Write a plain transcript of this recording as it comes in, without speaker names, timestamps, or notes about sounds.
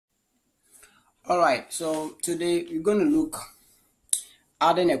Alright, so today we're going to look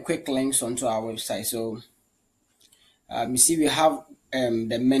adding a quick links onto our website. So you see we have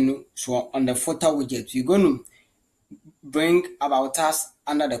the menu. So on the footer widget, you're going to bring about us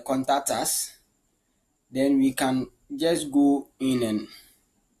under the contact us. Then we can just go in and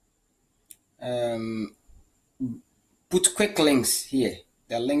um, put quick links here,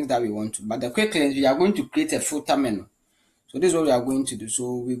 the links that we want to. But the quick links, we are going to create a footer menu. So this is what we are going to do.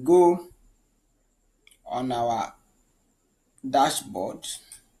 So we go on our dashboard.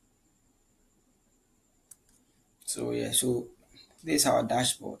 So this is our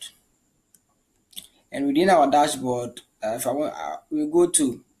dashboard. And within our dashboard, if I want, we go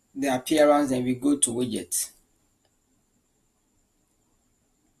to the appearance and we go to widgets.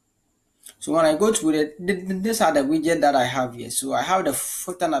 So when I go to widget, these are the widget that I have here. So I have the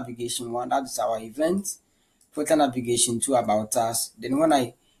footer navigation one, that is our event, footer navigation two, about us. Then when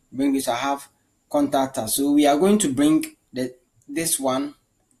I bring this, I have contact us. So we are going to bring this one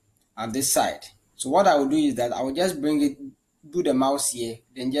at this side. So what I will do is that I will just bring it, do the mouse here,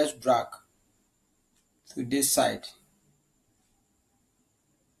 then just drag to this side.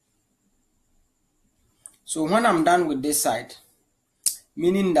 So when I'm done with this side,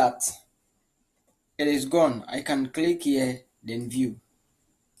 meaning that it is gone, I can click here, then view.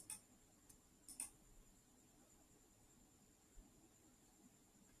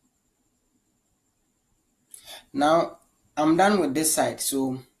 Now I'm done with this side,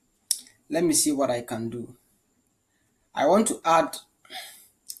 so let me see what I can do. I want to add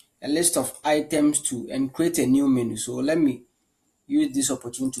a list of items to and create a new menu. So let me use this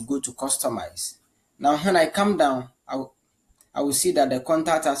opportunity to go to customize. Now when I come down, I will see that the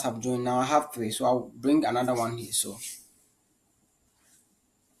contacts have joined. Now I have 3, so I'll bring another one here.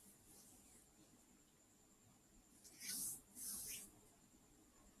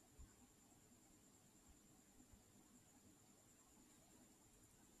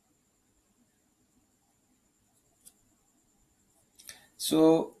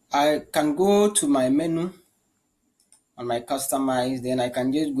 So I can go to my menu on my customize, then I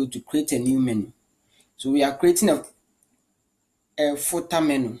can just go to create a new menu. So we are creating a footer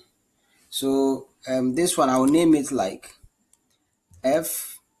menu. So this one I will name it like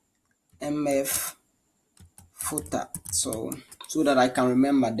FMF footer. So that I can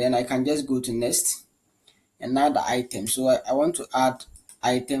remember. Then I can just go to next and add the item. So I want to add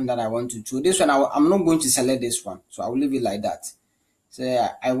item that I want to. So this one I'm not going to select this one. So I will leave it like that. So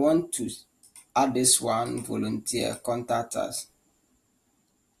I want to add this one, volunteer, contact us,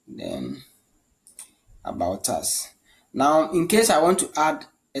 then about us. Now in case I want to add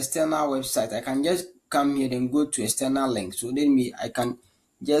external website, I can just come here and go to external link. So then I can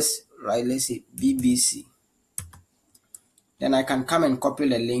just write, let's say BBC. Then I can come and copy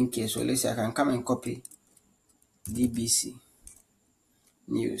the link here. So let's say I can come and copy BBC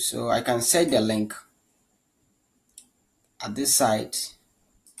news. So I can set the link at this side,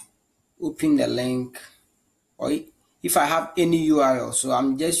 open the link, or if I have any URL, so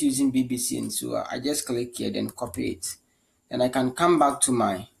I'm just using BBC, and so I just click here, then copy it. Then I can come back to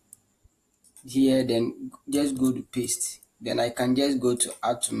my here, then just go to paste. Then I can just go to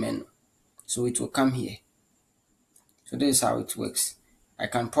add to menu. So it will come here. So this is how it works. I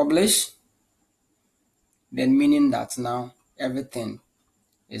can publish, then meaning that now everything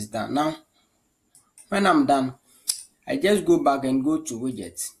is done. Now, when I'm done, I just go back and go to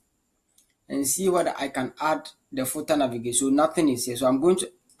widgets and see whether I can add the footer navigation. So nothing is here. So I'm going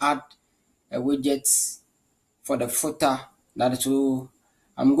to add a widget for the footer. So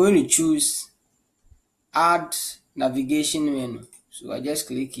I'm going to choose add navigation menu. So I just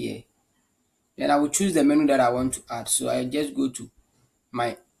click here. Then I will choose the menu that I want to add. So I just go to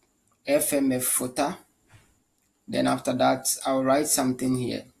my FMF footer. Then after that, I'll write something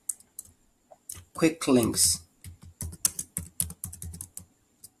here. Quick links.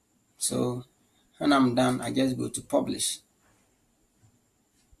 So when I'm done, I just go to publish.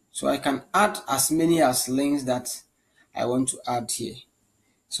 So I can add as many as links that I want to add here.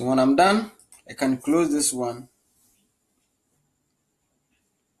 So when I'm done, I can close this one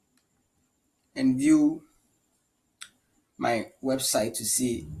and view my website to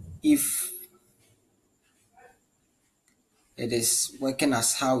see if it is working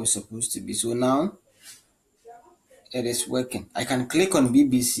as how it's supposed to be. So now it is working. I can click on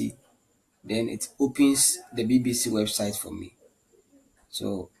BBC, then it opens the BBC website for me.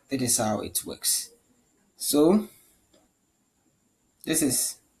 So that is how it works. So this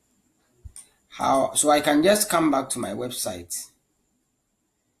is how, so I can just come back to my website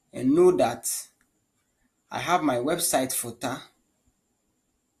and know that I have my website footer,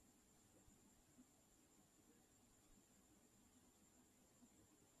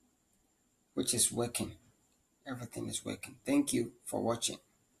 which is working. Everything is working. Thank you for watching.